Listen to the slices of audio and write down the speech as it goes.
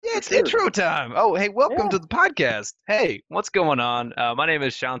For It's sure. intro time. Oh, hey, welcome Yeah. to the podcast. Hey, what's going on? My name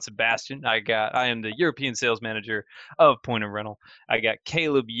is Sean Sebastian. I am the European sales manager of Point of Rental. I got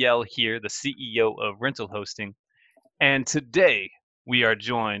Caleb Yell here, the CEO of Rental Hosting, and today we are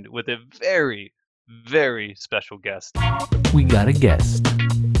joined with a very, very special guest. We got a guest,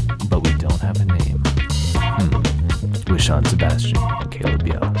 but we don't have a name. With Sean Sebastian and Caleb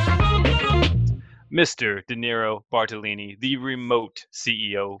Yell. Mr. De Niro Bartolini, the remote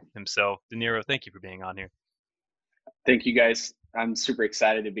CEO himself. De Niro, thank you for being on here. Thank you, guys. I'm super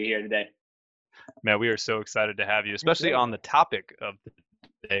excited to be here today. Man, we are so excited to have you, especially on the topic of the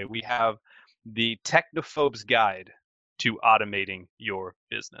day. We have the Technophobe's Guide to Automating Your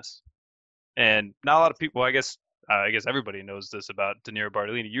Business. And not a lot of people, I guess everybody knows this about De Niro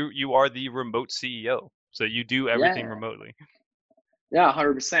Bartolini. You are the remote CEO, so you do everything remotely. Yeah,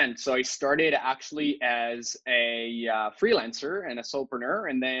 100%. So I started actually as a freelancer and a solopreneur,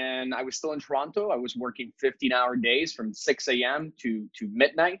 and then I was still in Toronto. I was working 15-hour days from 6 a.m. to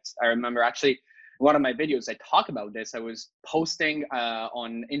midnight. I remember actually one of my videos, I talk about this. I was posting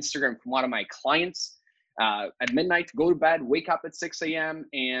on Instagram from one of my clients at midnight to go to bed, wake up at 6 a.m.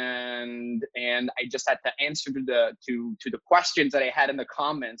 and I just had to answer to the questions that I had in the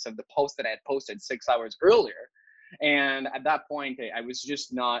comments of the post that I had posted 6 hours earlier. And at that point, I was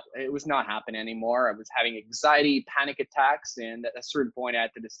just not, it was not happening anymore. I was having anxiety, panic attacks. And at a certain point, I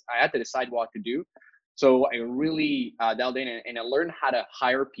had to decide what to do. So I really delved in and I learned how to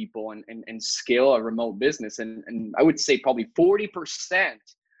hire people and scale a remote business. And I would say probably 40%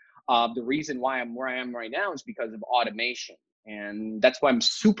 of the reason why I'm where I am right now is because of automation. And that's why I'm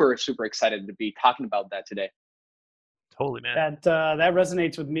super, super excited to be talking about that today. Totally, man. That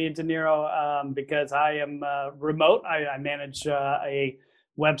resonates with me, De Niro, because I am remote. I manage a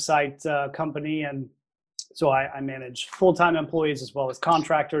website company, and so I manage full-time employees as well as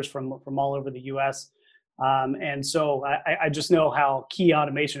contractors from all over the U.S. And so I just know how key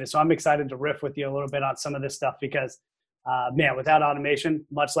automation is. So I'm excited to riff with you a little bit on some of this stuff because, man, without automation,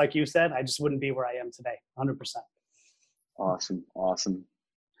 much like you said, I just wouldn't be where I am today, 100%. Awesome.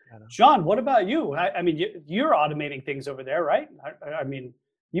 Sean, what about you? I mean, you're automating things over there, right? I mean,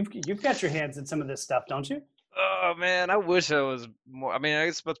 you've got your hands in some of this stuff, don't you? Oh man, I wish I was more. I mean, I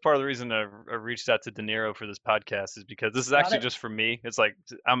guess that's part of the reason I reached out to De Niro for this podcast is because this is actually just for me. It's like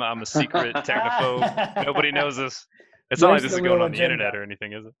I'm a secret technophobe. Nobody knows this. It's not like this is going on the internet or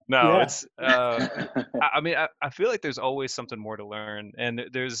anything, is it? No, Yeah. it's. I mean, I feel like there's always something more to learn, and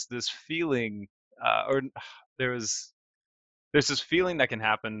there's this feeling, or there's this feeling that can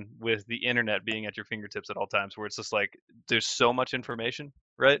happen with the internet being at your fingertips at all times, where it's just like there's so much information,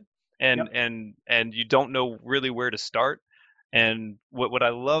 right? And Yep. and you don't know really where to start. And what I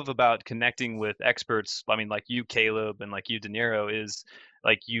love about connecting with experts, I mean, like you, Caleb, and like you, De Niro, is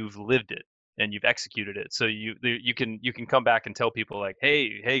like you've lived it and you've executed it. So you can come back and tell people like,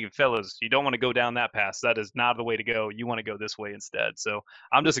 hey, fellas, you don't want to go down that path. That is not the way to go. You want to go this way instead. So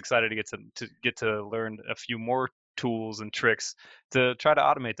I'm just excited to get to learn a few more tools and tricks to try to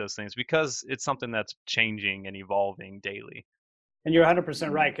automate those things because it's something that's changing and evolving daily. And you're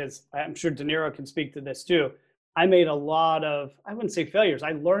 100% right, because I'm sure De Niro can speak to this too. I made a lot of, I wouldn't say failures.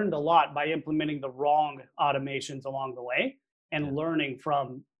 I learned a lot by implementing the wrong automations along the way and learning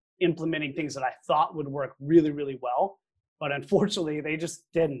from implementing things that I thought would work really, really well. But unfortunately, they just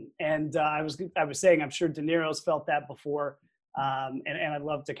didn't. And I was saying, I'm sure De Niro's felt that before. And I'd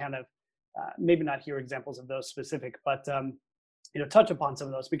love to kind of maybe not hear examples of those specific, but touch upon some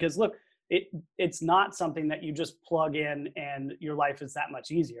of those because look, it's not something that you just plug in and your life is that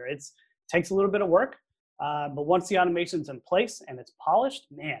much easier. It takes a little bit of work, but once the automation's in place and it's polished,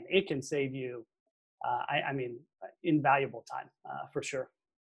 man, it can save you, I mean, invaluable time for sure.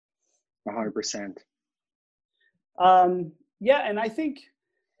 100%. Yeah, and I think,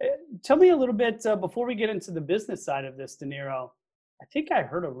 tell me a little bit before we get into the business side of this, De Niro. I think I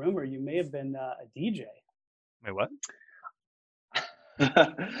heard a rumor you may have been a DJ. Wait, what?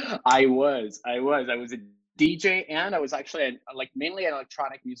 I was a DJ and I was actually mainly an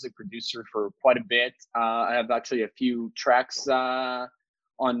electronic music producer for quite a bit. I have actually a few tracks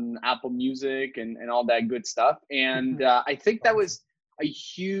on Apple Music and all that good stuff. And I think that was a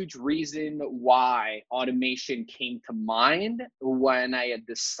huge reason why automation came to mind when I had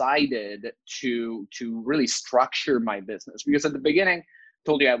decided to really structure my business. Because at the beginning,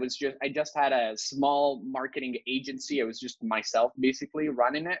 told you I just had a small marketing agency. I was just myself basically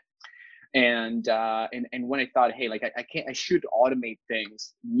running it. And when I thought, hey, like I should automate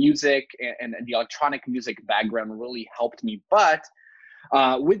things, music and the electronic music background really helped me. But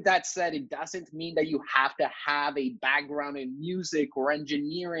With that said, it doesn't mean that you have to have a background in music or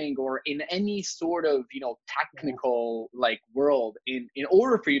engineering or in any sort of, technical like world in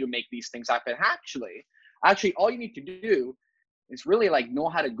order for you to make these things happen. Actually, all you need to do is really like know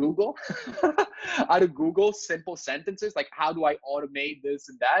how to Google, how to Google simple sentences, like how do I automate this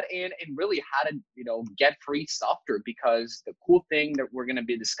and that, and really how to, get free software. Because the cool thing that we're going to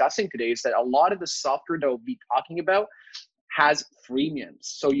be discussing today is that a lot of the software that we'll be talking about has freemiums.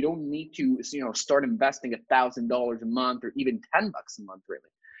 So you don't need to, start investing $1,000 a month or even $10 a month, really.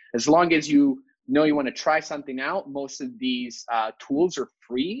 As long as you know you want to try something out, most of these tools are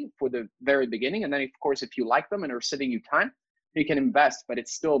free for the very beginning. And then, of course, if you like them and are saving you time, you can invest, but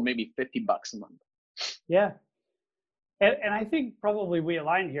it's still maybe $50 a month. Yeah. And I think probably we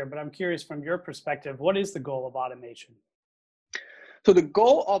align here, but I'm curious from your perspective, what is the goal of automation? So the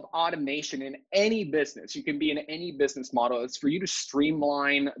goal of automation in any business, you can be in any business model, is for you to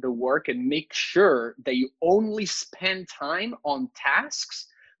streamline the work and make sure that you only spend time on tasks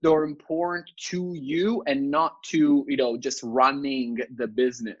that are important to you and not to, just running the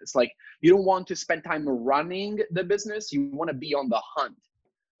business. Like, you don't want to spend time running the business. You want to be on the hunt.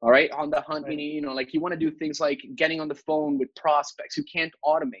 All right. On the hunt, Right. meaning, like, you want to do things like getting on the phone with prospects. You can't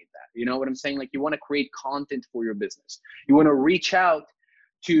automate that. You know what I'm saying? Like, you want to create content for your business. You want to reach out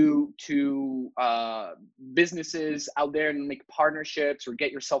to businesses out there and make partnerships or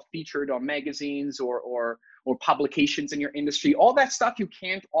get yourself featured on magazines or publications in your industry. All that stuff you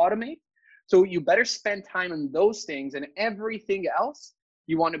can't automate. So you better spend time on those things, and everything else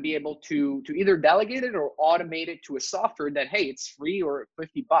you want to be able to either delegate it or automate it to a software that, hey, it's free or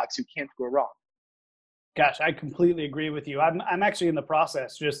 $50. You can't go wrong. Gosh, I completely agree with you. I'm actually in the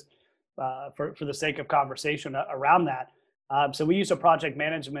process, just for the sake of conversation around that. So we use a project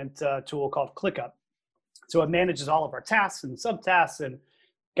management tool called ClickUp. So it manages all of our tasks and subtasks and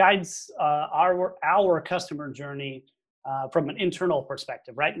guides our customer journey from an internal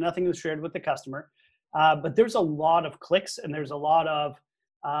perspective, right? Nothing is shared with the customer, but there's a lot of clicks and there's a lot of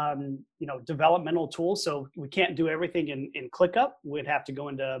developmental tools. So we can't do everything in ClickUp. We'd have to go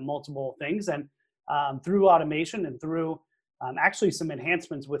into multiple things, and through automation and through actually some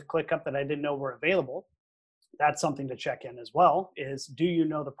enhancements with ClickUp that I didn't know were available. That's something to check in as well, is do you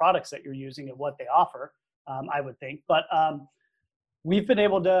know the products that you're using and what they offer? I would think, but we've been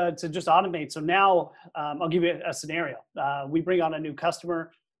able to just automate. So now I'll give you a scenario. We bring on a new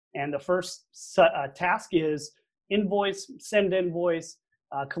customer, and the first task is invoice, send invoice,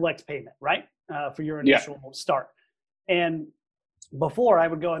 collect payment, right? For your initial start. And before, I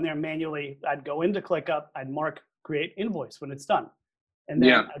would go in there manually. I'd go into ClickUp, I'd mark create invoice when it's done, and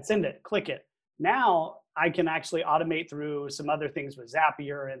then I'd send it, click it. Now I can actually automate through some other things with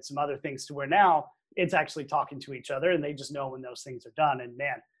Zapier and some other things to where now it's actually talking to each other, and they just know when those things are done. And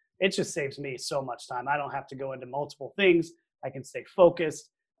man, it just saves me so much time. I don't have to go into multiple things. I can stay focused.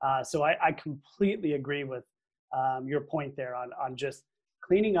 So I completely agree with your point there on just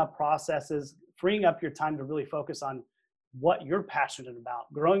cleaning up processes, freeing up your time to really focus on what you're passionate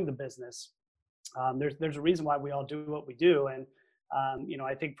about, growing the business. There's a reason why we all do what we do. And,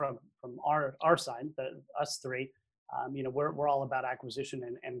 I think from our side, us three, we're all about acquisition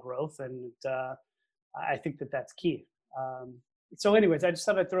and growth. And I think that's key. So anyways, I just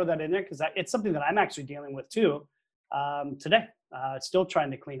thought I'd throw that in there because it's something that I'm actually dealing with too today. Still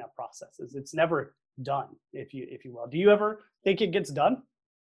trying to clean up processes. It's never done, if you will. Do you ever think it gets done?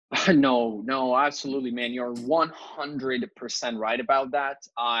 No, absolutely, man. You're 100% right about that.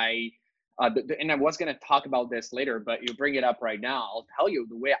 And I was going to talk about this later, but you bring it up right now. I'll tell you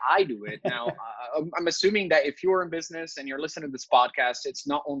the way I do it. Now, I'm assuming that if you're in business and you're listening to this podcast, it's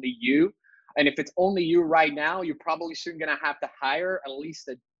not only you. And if it's only you right now, you're probably soon going to have to hire at least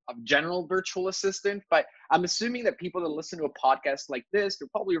a general virtual assistant. But I'm assuming that people that listen to a podcast like this, they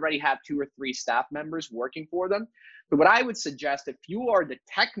probably already have 2 or 3 staff members working for them. But what I would suggest, if you are the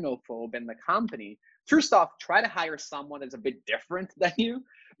technophobe in the company, first off, try to hire someone that's a bit different than you,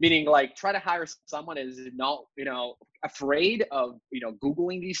 meaning like try to hire someone that is not, afraid of,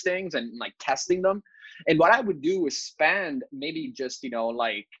 Googling these things and like testing them. And what I would do is spend maybe just,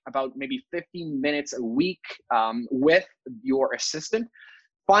 like about maybe 15 minutes a week with your assistant,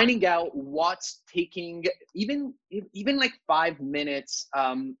 finding out what's taking even like 5 minutes.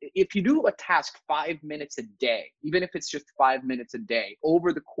 If you do a task 5 minutes a day, even if it's just 5 minutes a day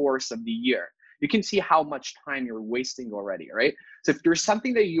over the course of the year, you can see how much time you're wasting already, right? So if there's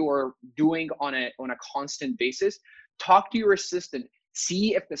something that you're doing on a constant basis, talk to your assistant.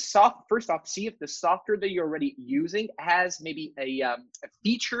 See if the software that you're already using has maybe a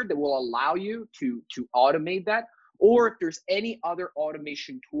feature that will allow you to automate that, or if there's any other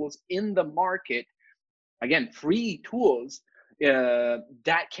automation tools in the market, again, free tools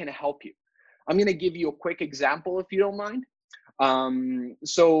that can help you. I'm going to give you a quick example if you don't mind.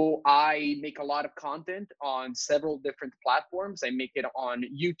 So I make a lot of content on several different platforms. I make it on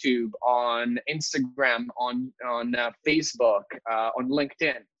YouTube, on Instagram, on Facebook, on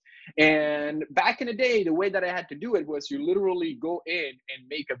LinkedIn. And back in the day, the way that I had to do it was you literally go in and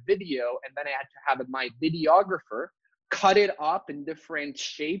make a video, and then I had to have my videographer cut it up in different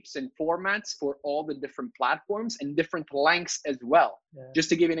shapes and formats for all the different platforms and different lengths as well. Yeah. Just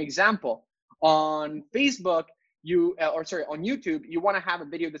to give you an example, on Facebook, on YouTube, you want to have a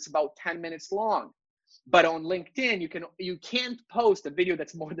video that's about 10 minutes long. But on LinkedIn, you can't post a video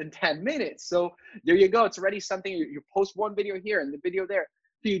that's more than 10 minutes. So there you go. It's already something, you post one video here and the video there.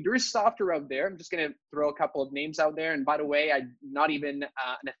 There's software out there. I'm just going to throw a couple of names out there. And by the way, I'm not even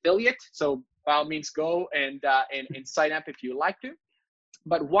an affiliate. So by all means, go and sign up if you like to.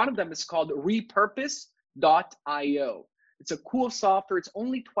 But one of them is called repurpose.io. It's a cool software. It's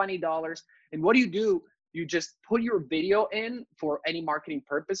only $20. And what do? You just put your video in for any marketing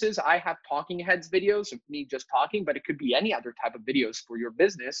purposes. I have talking heads videos of me just talking, but it could be any other type of videos for your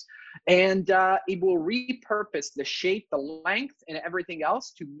business. And it will repurpose the shape, the length, and everything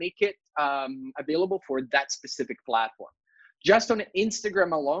else to make it available for that specific platform. Just on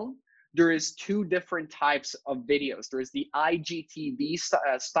Instagram alone, there is 2 different types of videos. There is the IGTV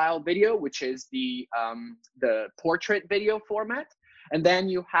style video, which is the portrait video format. And then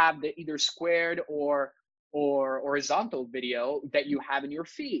you have the either squared or horizontal video that you have in your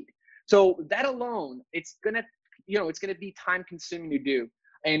feed. So that alone, it's gonna be time consuming to do,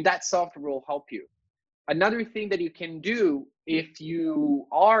 and that software will help you. Another thing that you can do if you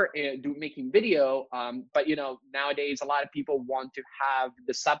are making video, but nowadays a lot of people want to have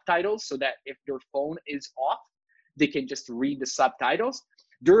the subtitles so that if their phone is off, they can just read the subtitles.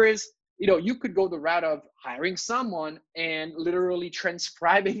 There is, you could go the route of hiring someone and literally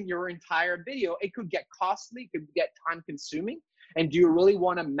transcribing your entire video. It could get costly, it could get time consuming. And do you really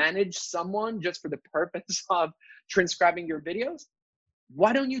want to manage someone just for the purpose of transcribing your videos?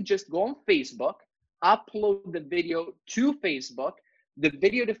 Why don't you just go on Facebook, upload the video to Facebook? The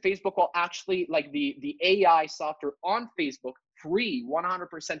video to Facebook will actually, like the AI software on Facebook, free,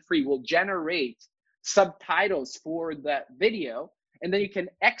 100% free, will generate subtitles for that video. And then you can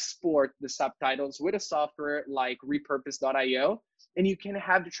export the subtitles with a software like repurpose.io, and you can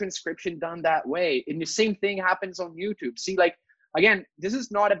have the transcription done that way. And the same thing happens on YouTube. See, again, this is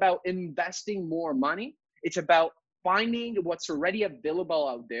not about investing more money. It's about finding what's already available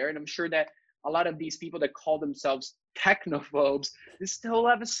out there. And I'm sure that a lot of these people that call themselves technophobes, they still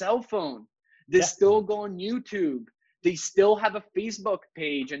have a cell phone. They still go on YouTube. They still have a Facebook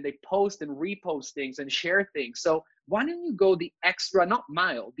page, and they post and repost things and share things. So why don't you go the extra, not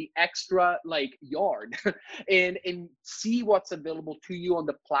mile, the extra yard and see what's available to you on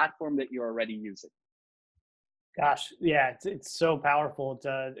the platform that you're already using? Gosh, yeah, it's so powerful,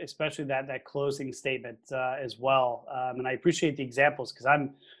 especially that closing statement as well. And I appreciate the examples because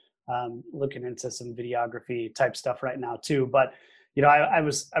I'm looking into some videography type stuff right now too. But I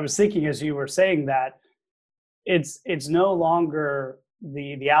was thinking as you were saying that it's no longer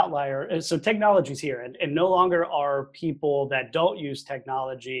the outlier. So technology's here, and no longer are people that don't use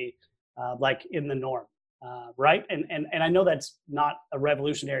technology in the norm, right? And I know that's not a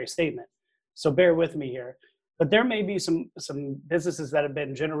revolutionary statement, so bear with me here. But there may be some businesses that have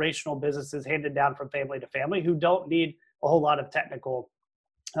been generational businesses handed down from family to family who don't need a whole lot of technical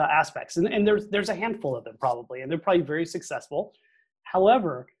aspects, and there's a handful of them probably, and they're probably very successful.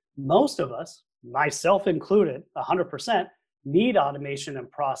 However, most of us, myself included, 100%, need automation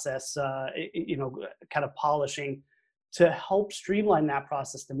and process, kind of polishing to help streamline that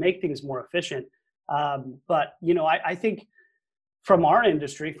process to make things more efficient. But I think from our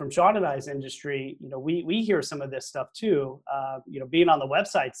industry, from Sean and I's industry, we hear some of this stuff too. Being on the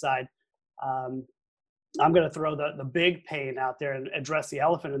website side, I'm going to throw the big pain out there and address the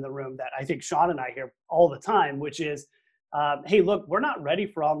elephant in the room that I think Sean and I hear all the time, which is, hey, look, we're not ready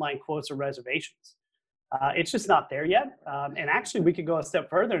for online quotes or reservations. It's just not there yet. And actually, we could go a step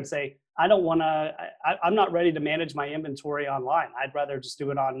further and say, I'm not ready to manage my inventory online. I'd rather just do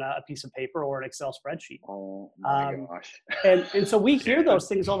it on a piece of paper or an Excel spreadsheet. Oh my gosh. and so we hear those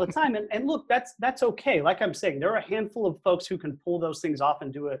things all the time. And look, that's okay. Like I'm saying, there are a handful of folks who can pull those things off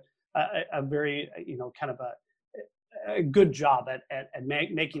and do a very, kind of a good job at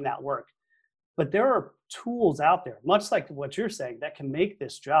making that work. But there are tools out there, much like what you're saying, that can make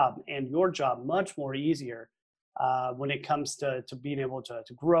this job and your job much more easier when it comes to being able to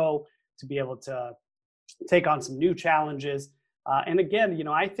grow, to be able to take on some new challenges. And again,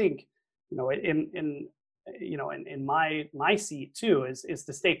 I think, in my seat too is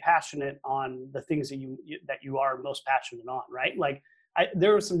to stay passionate on the things that you are most passionate on, right? Like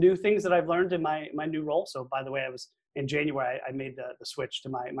there are some new things that I've learned in my new role. So by the way, in January, I made the switch to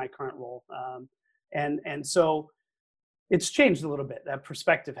my current role. And so it's changed a little bit, that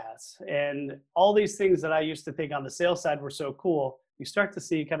perspective has. And all these things that I used to think on the sales side were so cool, you start to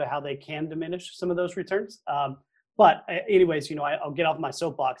see kind of how they can diminish some of those returns. But anyways, I'll get off my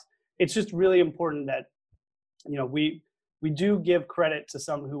soapbox. It's just really important that, we do give credit to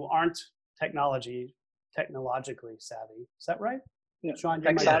some who aren't technologically savvy. Is that right? Yeah. Sean,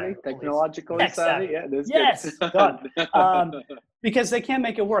 tech savvy, technologically savvy. Yeah, that's yes, good. done. Because they can't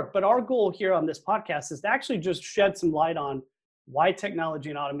make it work. But our goal here on this podcast is to actually just shed some light on why technology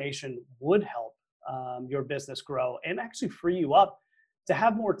and automation would help your business grow and actually free you up to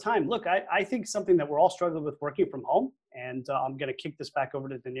have more time. Look, I think something that we're all struggling with working from home, and I'm going to kick this back over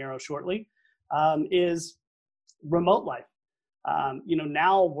to De Niro shortly, is remote life.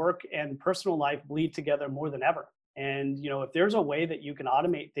 Now work and personal life bleed together more than ever. And, if there's a way that you can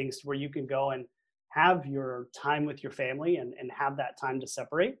automate things to where you can go and have your time with your family and have that time to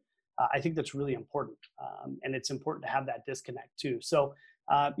separate, I think that's really important. And it's important to have that disconnect too. So,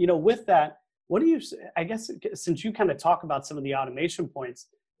 with that, what do you, I guess, since you kind of talk about some of the automation points,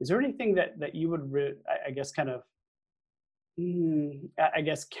 is there anything that you would,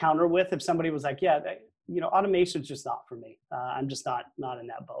 counter with if somebody was like, yeah, automation's just not for me. I'm just not in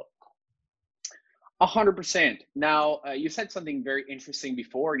that boat. 100%. Now, you said something very interesting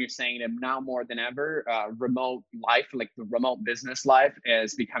before, and you're saying that now more than ever, remote life, like the remote business life,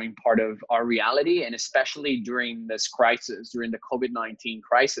 is becoming part of our reality, and especially during this crisis, during the COVID-19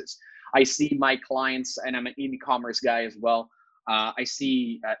 crisis. I see my clients, and I'm an e-commerce guy as well. I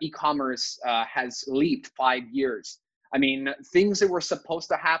see e-commerce has leaped 5 years. I mean, things that were supposed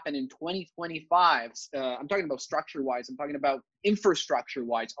to happen in 2025, I'm talking about structure-wise, I'm talking about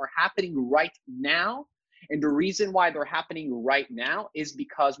infrastructure-wise, are happening right now. And the reason why they're happening right now is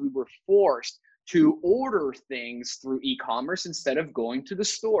because we were forced to order things through e-commerce instead of going to the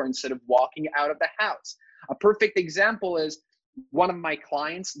store, instead of walking out of the house. A perfect example is one of my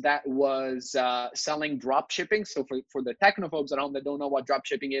clients that was selling drop shipping. So for the technophobes at home that don't know what drop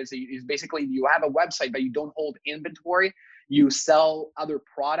shipping is basically you have a website, but you don't hold inventory. You sell other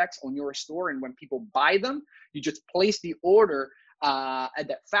products on your store, and when people buy them, you just place the order at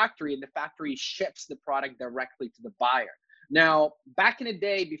that factory, and the factory ships the product directly to the buyer. Now, back in the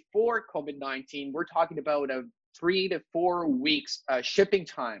day before COVID-19, we're talking about a 3 to 4 weeks shipping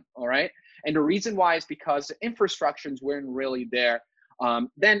time, all right? And the reason why is because the infrastructures weren't really there.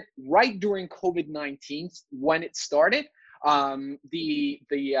 Then right during COVID-19, when it started, the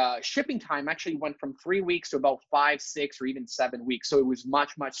shipping time actually went from 3 weeks to about 5, 6, or even 7 weeks. So it was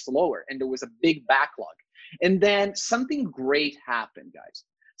much, much slower, and there was a big backlog. And then something great happened, guys.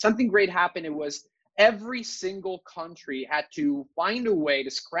 Something great happened. It was every single country had to find a way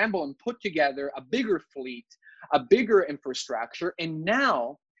to scramble and put together a bigger fleet, a bigger infrastructure. And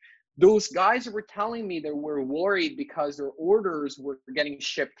now those guys that were telling me they were worried because their orders were getting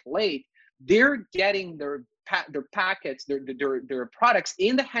shipped late, they're getting their packets, their products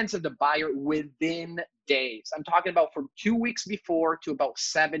in the hands of the buyer within days. I'm talking about from 2 weeks before to about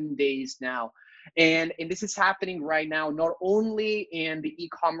 7 days now. And this is happening right now, not only in the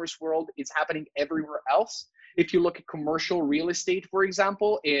e-commerce world, it's happening everywhere else. If you look at commercial real estate, for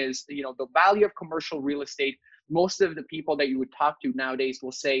example, the value of commercial real estate, most of the people that you would talk to nowadays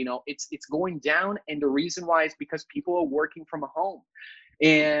will say, it's going down. And the reason why is because people are working from home.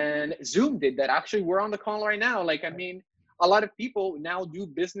 And Zoom did that. Actually, we're on the call right now. A lot of people now do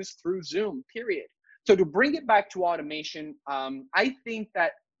business through Zoom, period. So to bring it back to automation, I think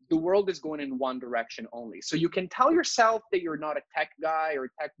that the world is going in one direction only. So you can tell yourself that you're not a tech guy or a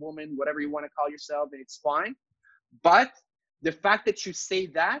tech woman, whatever you want to call yourself, and it's fine. But the fact that you say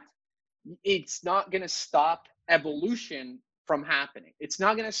that, it's not going to stop evolution from happening. It's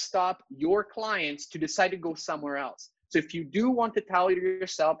not going to stop your clients to decide to go somewhere else. So if you do want to tell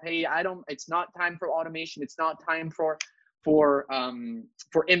yourself, hey, it's not time for automation. It's not time for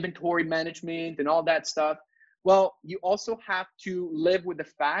inventory management and all that stuff. Well, you also have to live with the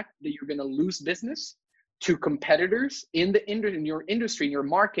fact that you're going to lose business to competitors in your industry, in your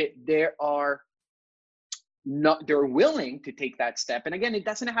market. They're willing to take that step. And again, it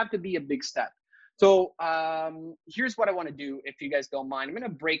doesn't have to be a big step. So here's what I want to do, if you guys don't mind. I'm going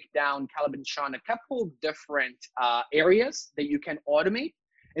to break down, Caleb and Sean, a couple of different areas that you can automate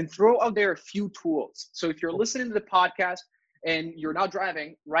and throw out there a few tools. So if you're listening to the podcast and you're not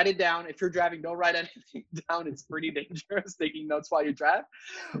driving, write it down. If you're driving, don't write anything down. It's pretty dangerous taking notes while you drive.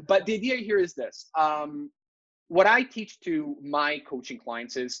 But the idea here is this. What I teach to my coaching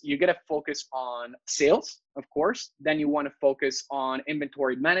clients is you got to focus on sales, of course. Then you want to focus on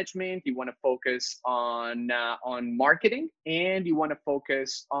inventory management. You want to focus on marketing, and you want to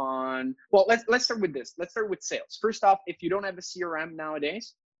focus on, well, let's start with this. Let's start with sales. First off, if you don't have a CRM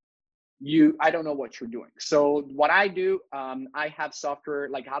nowadays, I don't know what you're doing. So what I do, I have software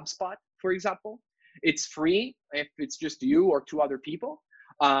like HubSpot, for example. It's free if it's just you or two other people.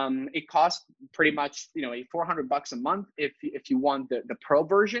 It costs pretty much, $400 a month if you want the pro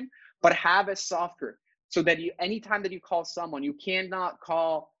version, but have a software so that anytime that you call someone, you cannot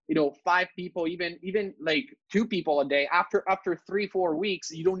call, 5 people, even like 2 people a day. After 3-4 weeks,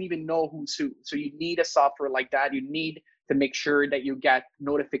 you don't even know who's who. So you need a software like that. You need to make sure that you get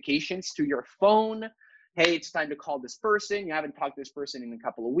notifications to your phone. Hey, it's time to call this person. You haven't talked to this person in a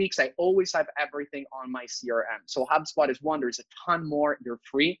couple of weeks. I always have everything on my CRM. So HubSpot is one. There's a ton more. They're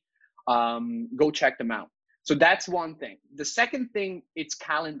free. Go check them out. So that's one thing. The second thing, it's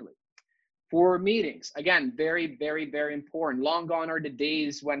Calendly. For meetings, again, very, very, very important. Long gone are the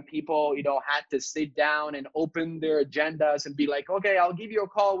days when people, had to sit down and open their agendas and be like, okay, I'll give you a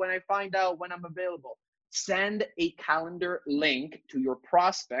call when I find out when I'm available. Send a calendar link to your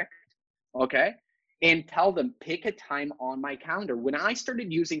prospect, okay? And tell them, pick a time on my calendar. When I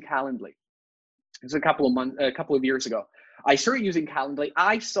started using Calendly, it was a couple of years ago, I started using Calendly.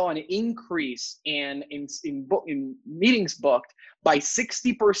 I saw an increase in meetings booked by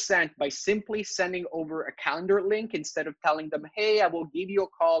 60% by simply sending over a calendar link instead of telling them, hey, I will give you a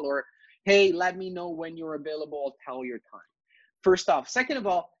call, or hey, let me know when you're available, I'll tell your time. First off. Second of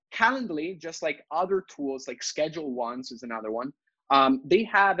all, Calendly, just like other tools like Schedule Ones is another one, they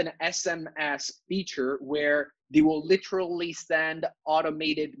have an SMS feature where they will literally send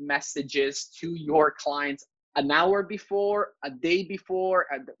automated messages to your clients an hour before, a day before,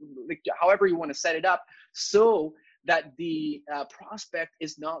 however you want to set it up, so that the prospect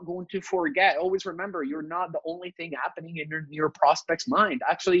is not going to forget. Always remember, you're not the only thing happening in your prospect's mind.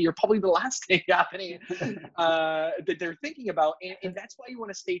 Actually, you're probably the last thing happening that they're thinking about. And that's why you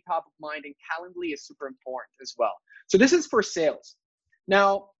want to stay top of mind. And Calendly is super important as well. So this is for sales.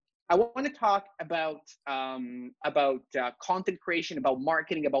 Now, I want to talk about content creation, about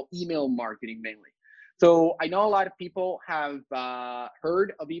marketing, about email marketing mainly. So I know a lot of people have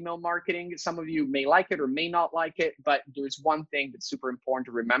heard of email marketing. Some of you may like it or may not like it, but there's one thing that's super important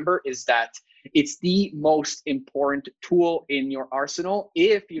to remember is that it's the most important tool in your arsenal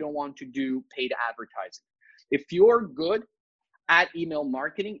if you don't want to do paid advertising. If you're good at email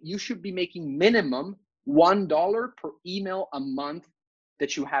marketing, you should be making minimum $1 per email a month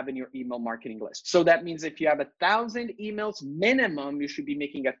that you have in your email marketing list. So that means if you have 1,000 emails minimum, you should be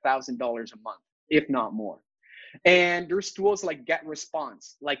making $1,000 a month, if not more. And there's tools like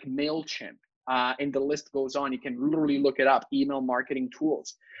GetResponse, like MailChimp, and the list goes on. You can literally look it up, email marketing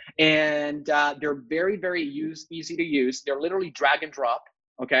tools. And they're very, very easy to use. They're literally drag and drop,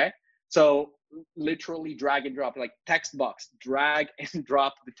 okay? So literally drag and drop, like text box, drag and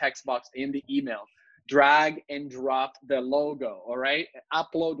drop the text box in the email. Drag and drop the logo, all right?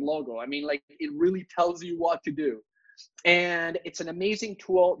 Upload logo. I mean, like, it really tells you what to do. And it's an amazing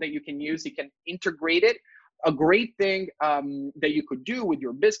tool that you can use. You can integrate it. A great thing that you could do with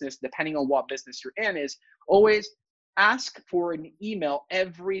your business, depending on what business you're in, is always ask for an email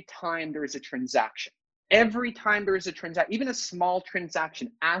every time there is a transaction. Every time there is a transaction, even a small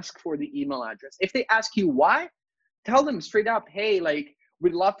transaction, ask for the email address. If they ask you why, tell them straight up, hey, like,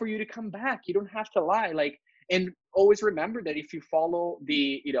 we'd love for you to come back. You don't have to lie. And always remember that if you follow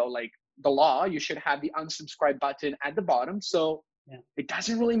the law, you should have the unsubscribe button at the bottom. So It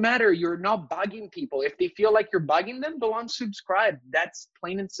doesn't really matter. You're not bugging people. If they feel like you're bugging them, they'll unsubscribe. That's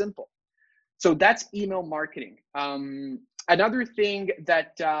plain and simple. So that's email marketing. Another thing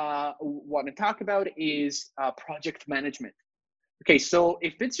that I want to talk about is project management. Okay, so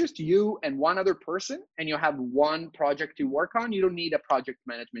if it's just you and one other person and you have one project to work on, you don't need a project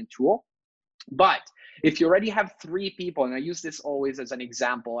management tool. But if you already have 3 people, and I use this always as an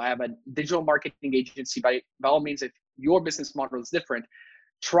example, I have a digital marketing agency. By all means, if your business model is different,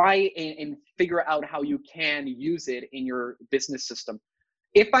 try and figure out how you can use it in your business system.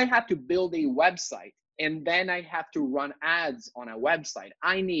 If I have to build a website and then I have to run ads on a website,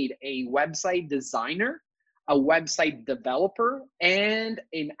 I need a website designer, a website developer, and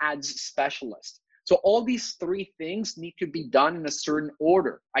an ads specialist. So all these 3 things need to be done in a certain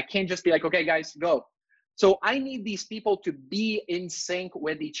order. I can't just be like, okay, guys, go. So I need these people to be in sync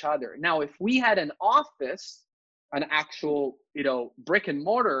with each other. Now, if we had an office an actual, brick and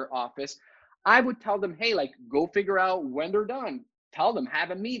mortar office, I would tell them, hey, like, go figure out when they're done. Tell them, have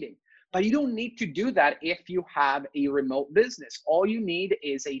a meeting. But you don't need to do that if you have a remote business. All you need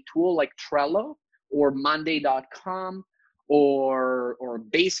is a tool like Trello or Monday.com or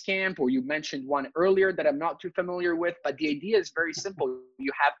Basecamp, or you mentioned one earlier that I'm not too familiar with. But the idea is very simple.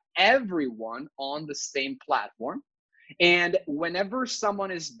 You have everyone on the same platform. And whenever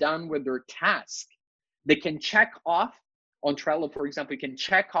someone is done with their task, they can check off on Trello, for example, you can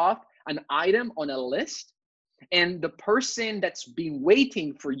check off an item on a list, and the person that's been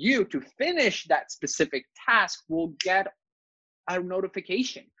waiting for you to finish that specific task will get a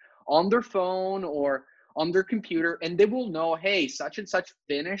notification on their phone or on their computer, and they will know, hey, such and such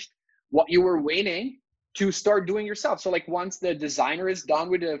finished what you were waiting to start doing yourself. So like once the designer is done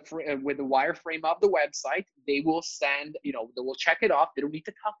with the wireframe of the website, they will send, they will check it off. They don't need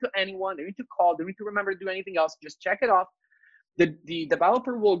to talk to anyone. They don't need to call. They don't need to remember to do anything else. Just check it off. The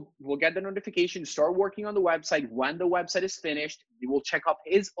developer will get the notification, start working on the website. When the website is finished, he will check off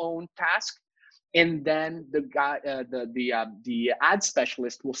his own task, and then the guy, the ad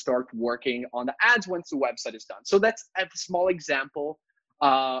specialist will start working on the ads once the website is done. So that's a small example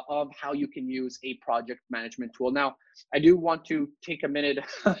of how you can use a project management tool. Now, I do want to take a minute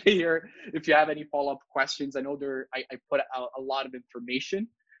here if you have any follow-up questions. I know I put a lot of information,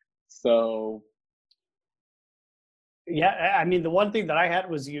 so. Yeah, I mean, the one thing that I had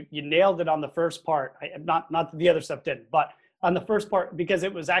was you nailed it on the first part. Not that the other stuff didn't, but on the first part, because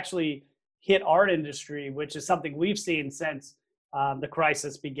it was actually hit our industry, which is something we've seen since the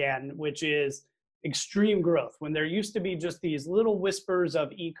crisis began, which is extreme growth. When there used to be just these little whispers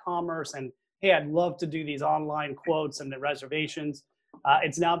of e-commerce and, hey, I'd love to do these online quotes and the reservations,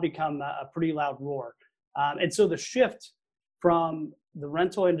 it's now become a pretty loud roar. And so the shift from the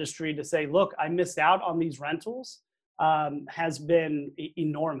rental industry to say, look, I missed out on these rentals, has been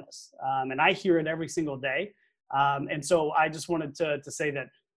enormous. And I hear it every single day. And so I just wanted to say that,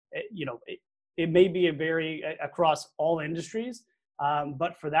 it may be across all industries,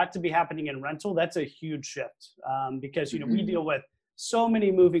 but for that to be happening in rental, that's a huge shift, because, we deal with so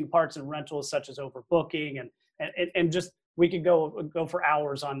many moving parts in rentals, such as overbooking and just, we could go for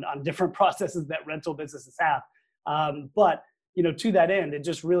hours on different processes that rental businesses have. But to that end, it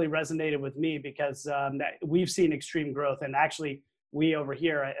just really resonated with me because we've seen extreme growth. And actually, we over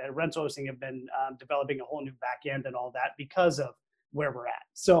here at Rental Hosting have been developing a whole new back end and all that because of where we're at.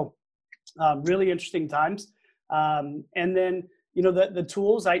 So really interesting times. And then, the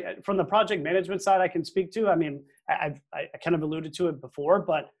tools from the project management side I can speak to. I mean, I kind of alluded to it before,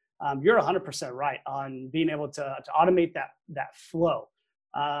 but you're 100% right on being able to automate that flow,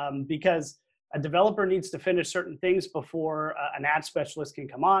 because a developer needs to finish certain things before an ad specialist can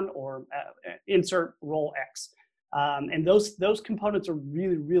come on or insert role X. And those components are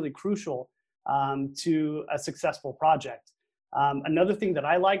really, really crucial to a successful project. Another thing that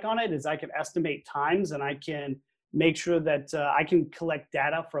I like on it is I can estimate times, and I can make sure that I can collect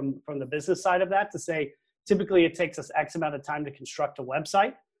data from the business side of that to say, typically it takes us X amount of time to construct a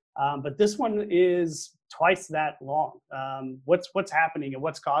website, but this one is twice that long. What's happening and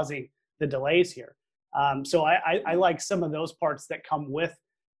what's causing the delays here? So I like some of those parts that come with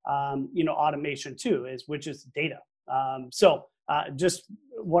automation too, which is data. So just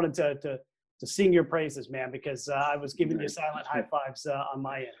wanted to sing your praises, man, because I was giving you silent high fives on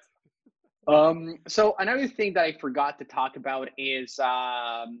my end. So another thing that I forgot to talk about is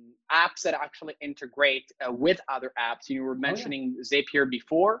apps that actually integrate with other apps. You were mentioning Zapier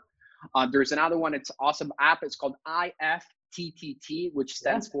before. There's another one. It's an awesome app. It's called IFTTT, which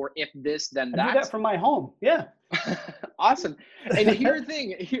stands for If This Then That. I do that from my home. Yeah. Awesome. And here's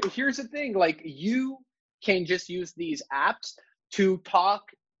the thing. Like, you can just use these apps to talk.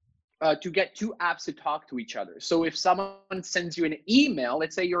 To get two apps to talk to each other. So if someone sends you an email,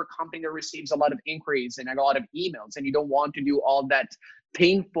 let's say you're a company that receives a lot of inquiries and a lot of emails, and you don't want to do all that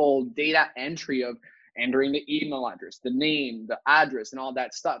painful data entry of entering the email address, the name, the address, and all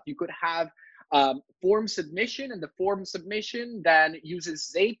that stuff, you could have form submission, and the form submission then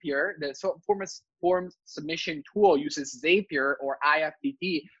uses Zapier. The form submission tool uses Zapier or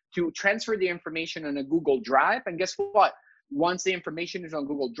IFTT to transfer the information on a Google Drive. And guess what? Once the information is on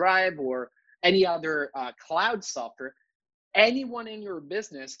Google Drive or any other cloud software, anyone in your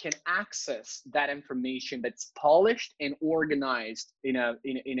business can access that information that's polished and organized in a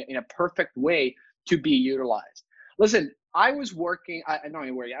perfect way to be utilized. Listen, I was working.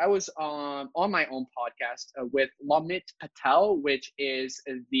 I was on my own podcast with Lamit Patel, which is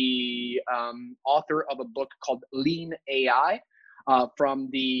the author of a book called Lean AI. from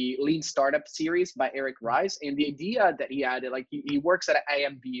the Lean Startup series by Eric Ries. And the idea that he had, like he works at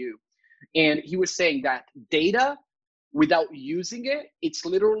IMVU, and he was saying that data without using it, it's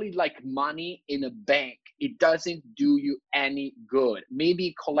literally like money in a bank. It doesn't do you any good.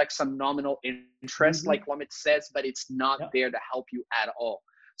 Maybe collect some nominal interest, like Limit says, but it's not there to help you at all.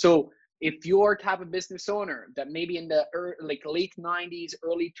 So if you're a type of business owner that maybe in the late 90s,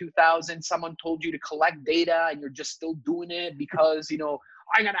 early 2000s, someone told you to collect data and you're just still doing it because, you know,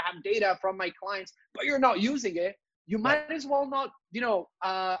 I gotta have data from my clients, but you're not using it, you might as well not,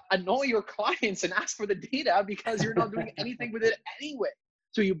 annoy your clients and ask for the data because you're not doing anything with it anyway.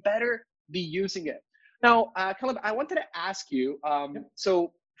 So you better be using it. Now, Caleb, I wanted to ask you,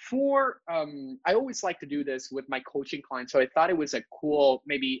 so I always like to do this with my coaching clients. So I thought it was a cool,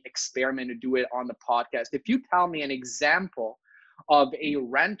 maybe experiment to do it on the podcast. If you tell me an example of a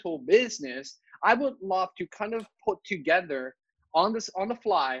rental business, I would love to kind of put together on the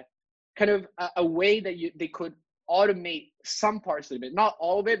fly, kind of a way that they could automate some parts of it, not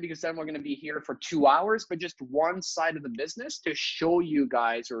all of it, because then we're going to be here for 2 hours, but just one side of the business to show you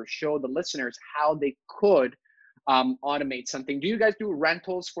guys or show the listeners how they could automate something. Do you guys do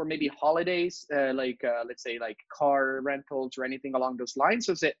rentals for maybe holidays, let's say like car rentals or anything along those lines?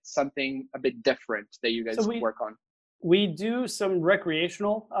 Or is it something a bit different that you guys work on? We do some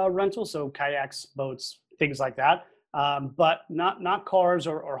recreational rentals, so kayaks, boats, things like that. But not cars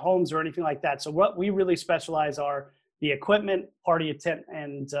or homes or anything like that. So what we really specialize are the equipment, party tent,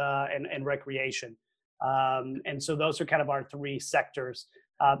 and recreation. And so those are kind of our three sectors.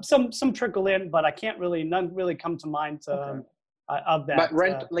 Some trickle in, but none really come to mind of that.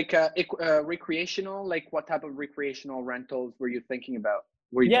 But recreational, like what type of recreational rentals were you thinking about?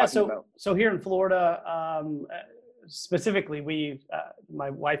 So here in Florida, specifically, my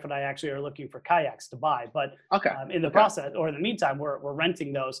wife and I actually are looking for kayaks to buy, but in the process or in the meantime, we're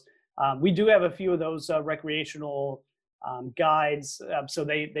renting those. We do have a few of those recreational guides. So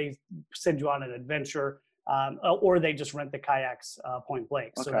they send you on an adventure, or they just rent the kayaks point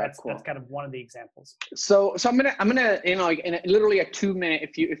blank. So that's kind of one of the examples. So I'm gonna in literally a 2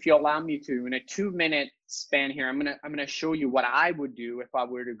 minute, if you allow me to, in a 2 minute span here, I'm gonna show you what I would do if I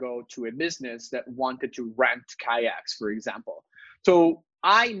were to go to a business that wanted to rent kayaks, for example. So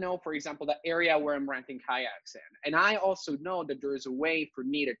I know, for example, the area where I'm renting kayaks in, and I also know that there is a way for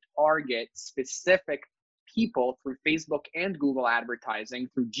me to target specific people through Facebook and Google advertising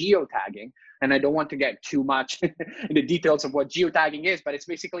through geotagging. And I don't want to get too much in the details of what geotagging is, but it's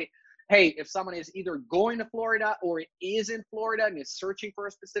basically, hey, if someone is either going to Florida or is in Florida and is searching for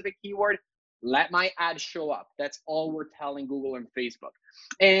a specific keyword, let my ad show up. That's all we're telling Google and Facebook.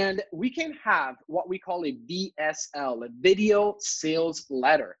 And we can have what we call a VSL, a video sales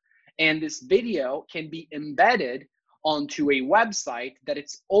letter. And this video can be embedded onto a website that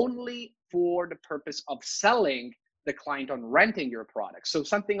it's only for the purpose of selling the client on renting your product. So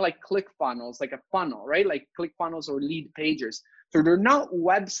something like ClickFunnels, like a funnel, right? Like ClickFunnels or Lead Pages. So they're not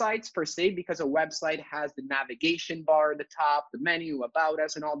websites per se, because a website has the navigation bar at the top, the menu, about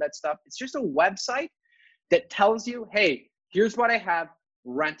us, and all that stuff. It's just a website that tells you, hey, here's what I have,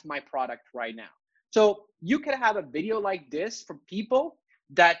 rent my product right now. So you could have a video like this for people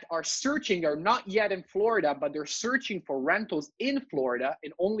that are searching, are not yet in Florida, but they're searching for rentals in Florida,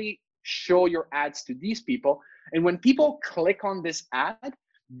 and only show your ads to these people. And when people click on this ad,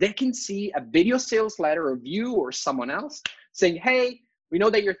 they can see a video sales letter of you or someone else saying, hey, we know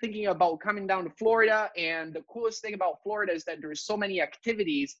that you're thinking about coming down to Florida, and the coolest thing about Florida is that there's so many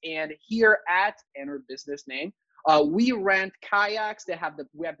activities, and here at enter business name, we rent kayaks. We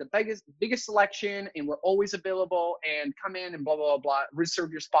have the biggest selection, and we're always available, and come in and blah, blah, blah,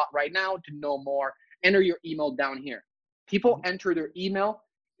 reserve your spot right now to know more. Enter your email down here. People enter their email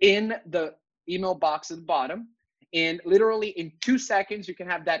in the email box at the bottom, and literally in 2 seconds, you can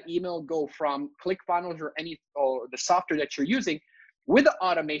have that email go from ClickFunnels or the software that you're using with the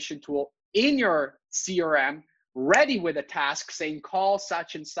automation tool in your CRM, ready with a task saying call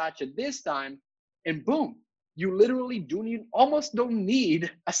such and such at this time, and boom, you literally almost don't need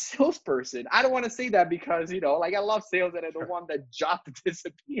a salesperson. I don't want to say that because, I love sales and I don't want that job to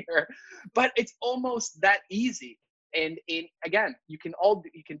disappear, but it's almost that easy. And again, you can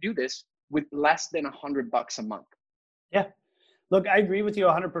do this with less than $100 a month. Yeah, look, I agree with you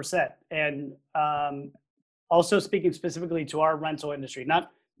 100%. And also speaking specifically to our rental industry,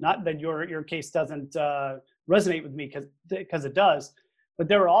 not that your case doesn't resonate with me because it does, but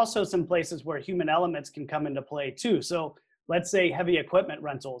there are also some places where human elements can come into play too. So let's say heavy equipment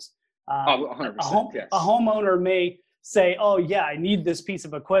rentals. 100%, yes. A homeowner may say, oh yeah, I need this piece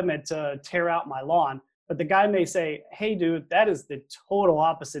of equipment to tear out my lawn. but the guy may say, hey, dude, that is the total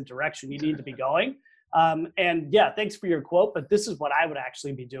opposite direction you need to be going. And yeah, thanks for your quote, but this is what I would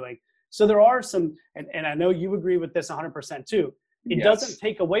actually be doing. So there are some, and I know you agree with this 100% too. It Yes. doesn't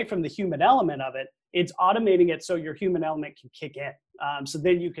take away from the human element of it. It's automating it so your human element can kick in. So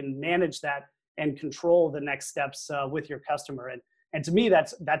then you can manage that and control the next steps with your customer. And to me,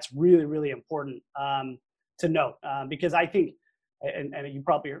 that's really, really important to note because I think, and you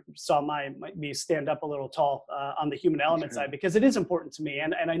probably saw me stand up a little tall on the human element side because it is important to me,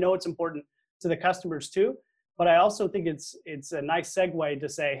 and I know it's important to the customers too. But I also think it's a nice segue to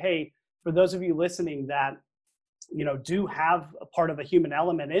say, hey, for those of you listening that do have a part of a human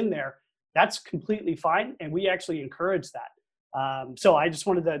element in there, that's completely fine, and we actually encourage that. So I just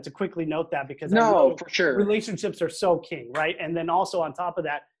wanted to quickly note that because I know for sure, relationships are so king, right? And then also on top of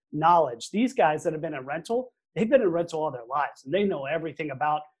that, knowledge. These guys that have been in rental, they've been in rental all their lives, and they know everything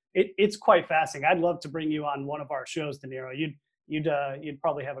about it. It's quite fascinating. I'd love to bring you on one of our shows, De Niro. You'd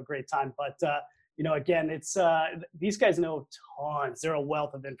probably have a great time. But again, it's these guys know tons. They're a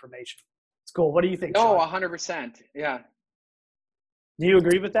wealth of information. It's cool. What do you think? No, Sean? 100%. Yeah. Do you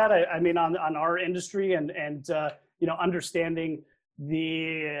agree with that? I mean, on our industry and understanding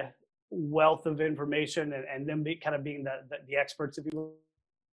the wealth of information and them kind of being the experts, if you will.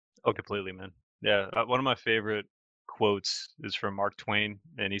 Oh, completely, man. Yeah, one of my favorite quotes is from Mark Twain,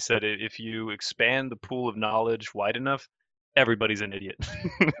 and he said, "If you expand the pool of knowledge wide enough, everybody's an idiot."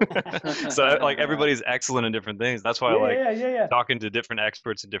 So like everybody's excellent in different things. That's why I like talking to different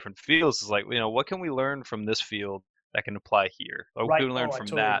experts in different fields. Is like, what can we learn from this field that can apply here? Or what can we learn from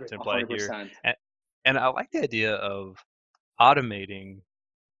totally that agree. to apply 100%. here? And I like the idea of automating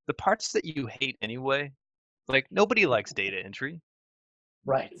the parts that you hate anyway. Like nobody likes data entry.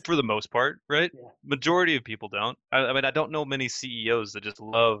 Right. For the most part, right? Yeah. Majority of people don't. I mean, I don't know many CEOs that just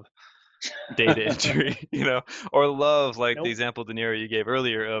love data entry, or love like the example, De Niro, you gave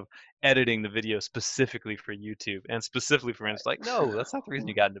earlier of editing the video specifically for YouTube and specifically for Insta. Like, no, that's not the reason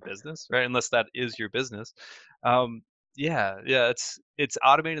you got into business, right? Unless that is your business. It's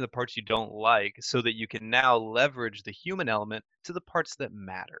automating the parts you don't like so that you can now leverage the human element to the parts that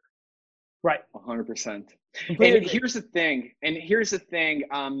matter. Right. 100%. Completely And agree. here's the thing.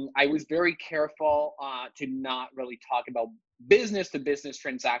 I was very careful to not really talk about business to business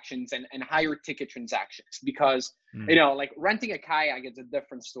transactions and higher ticket transactions because, like renting a kayak is a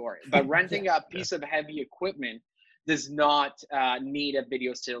different story, but renting a piece of heavy equipment does not need a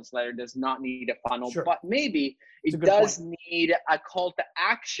video sales letter, does not need a funnel, but maybe it does need a call to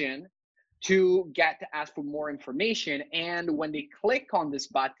action to get to ask for more information. And when they click on this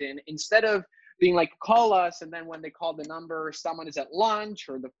button, instead of being like, call us, and then when they call the number, someone is at lunch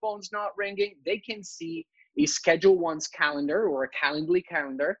or the phone's not ringing, they can see a Schedule One's calendar or a Calendly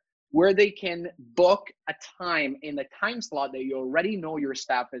calendar where they can book a time in the time slot that you already know your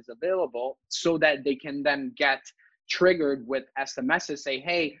staff is available so that they can then get triggered with SMSs, say,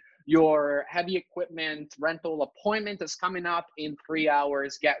 hey, your heavy equipment rental appointment is coming up in 3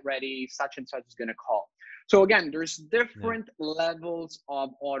 hours. Get ready. Such and such is going to call. So again, there's different levels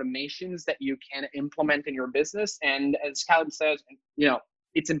of automations that you can implement in your business. And as Caleb says,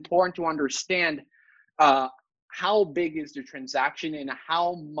 it's important to understand how big is the transaction and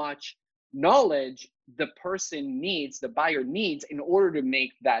how much knowledge the person needs, the buyer needs, in order to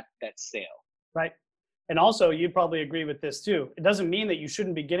make that sale. Right. And also, you'd probably agree with this too. It doesn't mean that you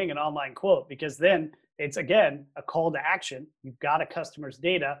shouldn't be getting an online quote because then it's, again, a call to action. You've got a customer's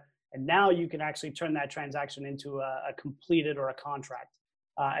data, and now you can actually turn that transaction into a completed or a contract,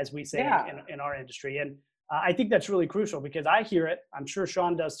 as we say in our industry. And I think that's really crucial because I hear it. I'm sure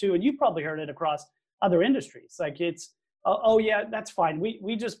Sean does too. And you've probably heard it across other industries. Like it's, oh yeah, that's fine.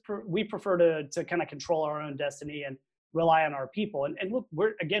 We prefer to kind of control our own destiny and rely on our people. And look,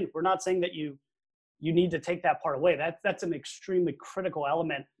 we're not saying that you need to take that part away. That's an extremely critical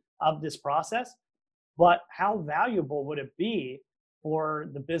element of this process. But how valuable would it be for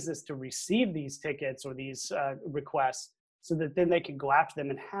the business to receive these tickets or these requests so that then they can go after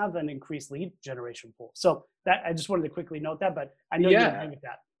them and have an increased lead generation pool? So that I just wanted to quickly note that, but I know you agree with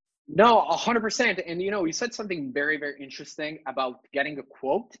that. No, 100%. And you said something very, very interesting about getting a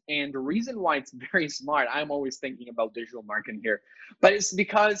quote. And the reason why it's very smart, I'm always thinking about digital marketing here, but it's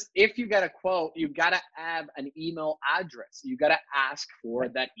because if you get a quote, you got to have an email address. You got to ask for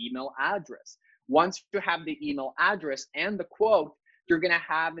that email address. Once you have the email address and the quote, you're going to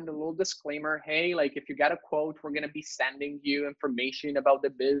have in the little disclaimer, hey, like if you got a quote, we're going to be sending you information about the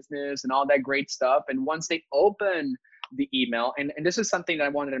business and all that great stuff. And once they open the email, and this is something that I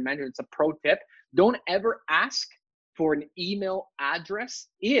wanted to mention, it's a pro tip. Don't ever ask for an email address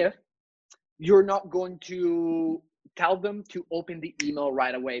if you're not going to tell them to open the email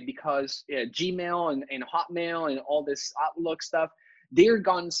right away, because Gmail and Hotmail and all this Outlook stuff, they're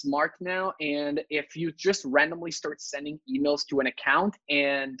gone smart now. And if you just randomly start sending emails to an account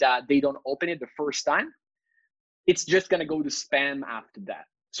and they don't open it the first time, it's just going to go to spam after that.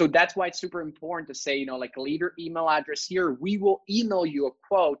 So that's why it's super important to say, like, leave your email address here. We will email you a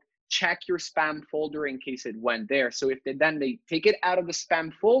quote. Check your spam folder in case it went there. So if they take it out of the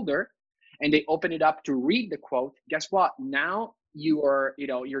spam folder and they open it up to read the quote, guess what? Now you are,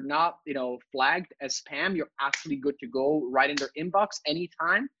 you're not, flagged as spam. You're actually good to go right in their inbox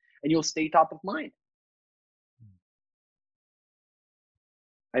anytime, and you'll stay top of mind.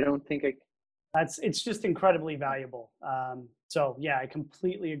 I don't think it's just incredibly valuable. So yeah, I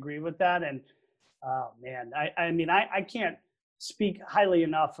completely agree with that. And oh man, I mean, I can't speak highly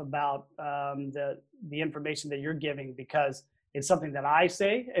enough about the information that you're giving, because it's something that I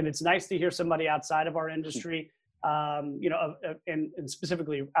say, and it's nice to hear somebody outside of our industry, and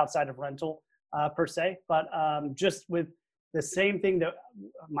specifically outside of rental per se, but just with the same thing that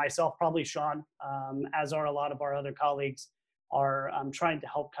myself, probably Sean, as are a lot of our other colleagues, are trying to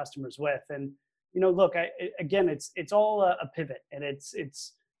help customers with. And look, again, it's all a pivot, and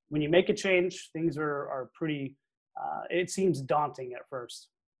it's when you make a change, things are pretty. It seems daunting at first.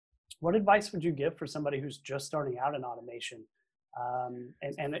 What advice would you give for somebody who's just starting out in automation,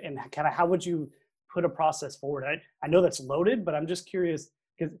 and kind of how would you put a process forward? I know that's loaded, but I'm just curious,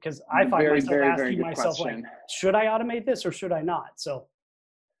 because I find myself asking myself, like, should I automate this or should I not? So.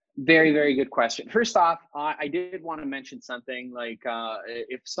 Very, very good question. First off, I did want to mention something, like,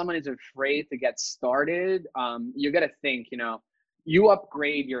 if someone is afraid to get started, you got to think, you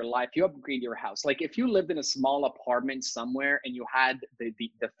upgrade your life, you upgrade your house. Like, if you lived in a small apartment somewhere and you had the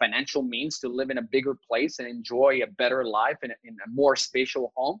financial means to live in a bigger place and enjoy a better life in a more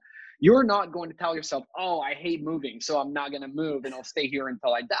spatial home, you're not going to tell yourself, oh, I hate moving, so I'm not going to move and I'll stay here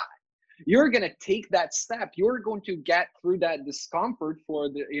until I die. You're going to take that step. You're going to get through that discomfort for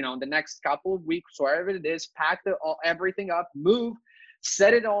the next couple of weeks, wherever it is, pack everything up, move,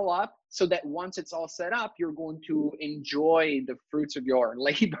 set it all up, so that once it's all set up, you're going to enjoy the fruits of your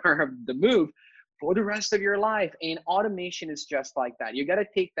labor of the move for the rest of your life. And automation is just like that. You got to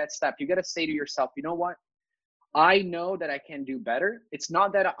take that step. You got to say to yourself, you know what? I know that I can do better. It's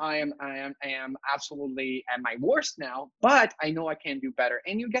not that I am absolutely at my worst now, but I know I can do better.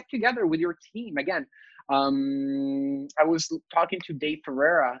 And you get together with your team. Again, I was talking to Dave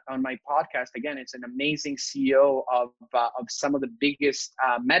Ferreira on my podcast. Again, it's an amazing CEO of some of the biggest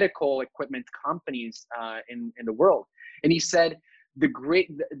medical equipment companies in the world. And he said, the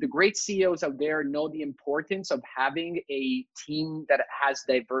great CEOs out there know the importance of having a team that has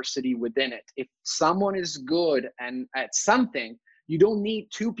diversity within it. If someone is good and at something, you don't need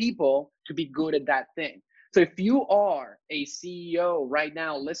two people to be good at that thing. So if you are a CEO right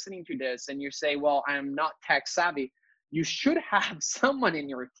now listening to this and you say, well, I'm not tech savvy, you should have someone in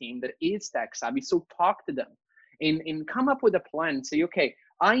your team that is tech savvy. So talk to them and come up with a plan and say, okay,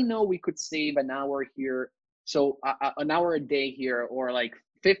 I know we could save an hour here. So an hour a day here, or like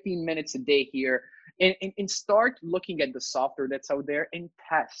 15 minutes a day here, and start looking at the software that's out there and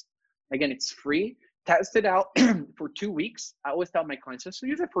test. Again, it's free. Test it out for 2 weeks. I always tell my clients, just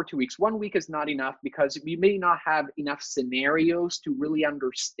use it for 2 weeks. 1 week is not enough, because you may not have enough scenarios to really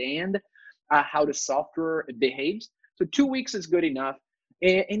understand how the software behaves. So 2 weeks is good enough.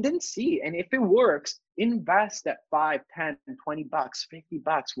 And then see, and if it works, invest that $5, $10, $20,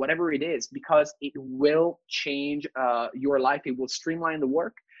 $50, whatever it is, because it will change your life. It will streamline the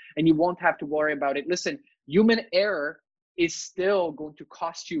work, and you won't have to worry about it. Listen, human error is still going to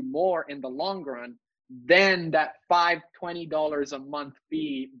cost you more in the long run than that $5, $20 a month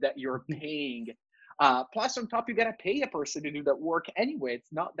fee that you're paying. Plus, on top, you got to pay a person to do that work anyway.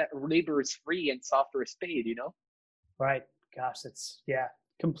 It's not that labor is free and software is paid, Right. Gosh,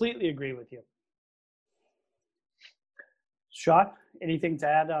 completely agree with you. Sean, anything to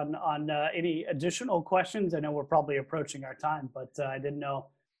add on any additional questions? I know we're probably approaching our time, but I didn't know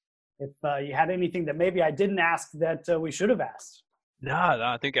if you had anything that maybe I didn't ask that we should have asked. No,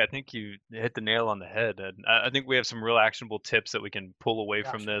 I think you hit the nail on the head. And I think we have some real actionable tips that we can pull away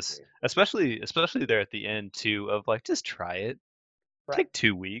from this, especially there at the end too, of like, just try it. Right. Take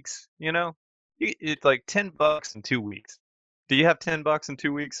 2 weeks, it's like $10 in 2 weeks. Do you have $10 in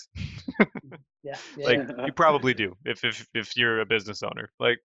 2 weeks? Yeah. You probably do if you're a business owner.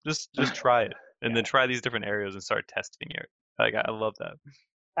 Like, just try it, and then try these different areas and start testing it. Like, I love that.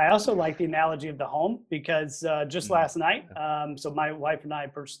 I also like the analogy of the home, because just last night, so my wife and I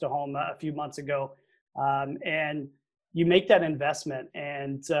purchased a home a few months ago, and you make that investment,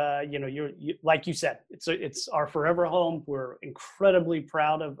 and you like you said, it's our forever home. We're incredibly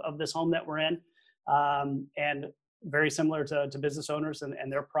proud of this home that we're in, and very similar to business owners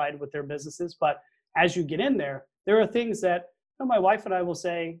and their pride with their businesses. But as you get in there are things that my wife and I will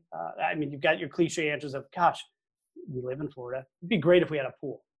say. You've got your cliche answers of, "Gosh, we live in Florida. It'd be great if we had a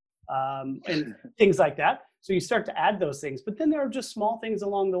pool," and things like that. So you start to add those things, but then there are just small things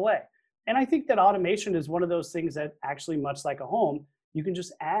along the way. And I think that automation is one of those things that actually, much like a home, you can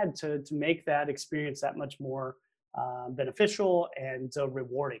just add to make that experience that much more beneficial and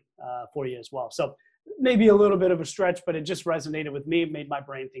rewarding for you as well. So maybe a little bit of a stretch, but it just resonated with me. It made my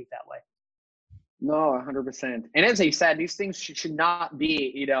brain think that way. No, 100%. And as I said, these things should not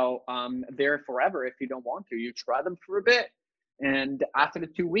be, there forever if you don't want to. You try them for a bit. And after the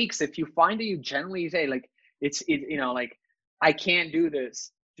 2 weeks, if you find that you generally say, like, I can't do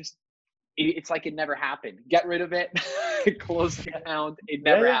this, it's like it never happened. Get rid of it, close the account. It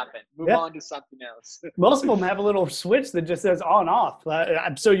never happened. Move on to something else. Most of them have a little switch that just says on off.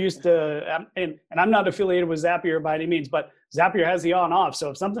 I'm so used to, and I'm not affiliated with Zapier by any means, but Zapier has the on off. So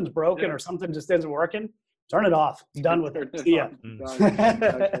if something's broken or something just isn't working, turn it off. Done with it. See ya.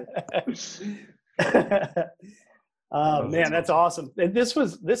 Man, that's awesome. This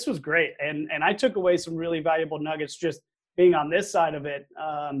was great. And I took away some really valuable nuggets just being on this side of it.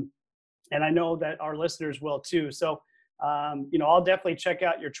 And I know that our listeners will too. So, I'll definitely check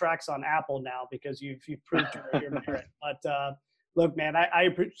out your tracks on Apple now because you've proved your merit. But look, man, I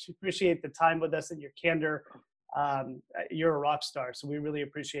appreciate the time with us and your candor. You're a rock star, so we really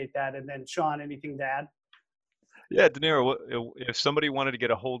appreciate that. And then, Sean, anything to add? Yeah, Dinero, if somebody wanted to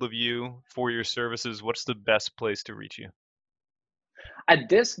get a hold of you for your services, what's the best place to reach you? At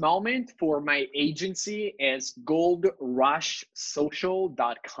this moment, for my agency is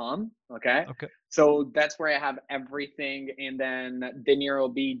goldrushsocial.com. Okay. So that's where I have everything. And then Dinero,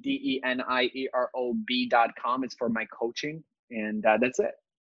 DENIEROB.com is for my coaching. And that's it.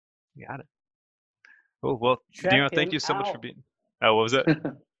 Got it. Oh, well, Dinero, thank you so much for being. Oh, what was it?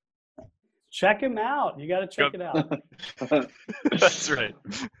 Check him out. You got to check it out. That's right.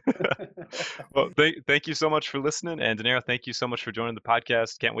 Well, thank you so much for listening. And Dinero, thank you so much for joining the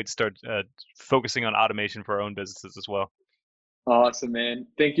podcast. Can't wait to start focusing on automation for our own businesses as well. Awesome, man.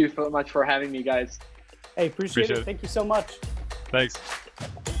 Thank you so much for having me, guys. Hey, appreciate it. Thank you so much. Thanks.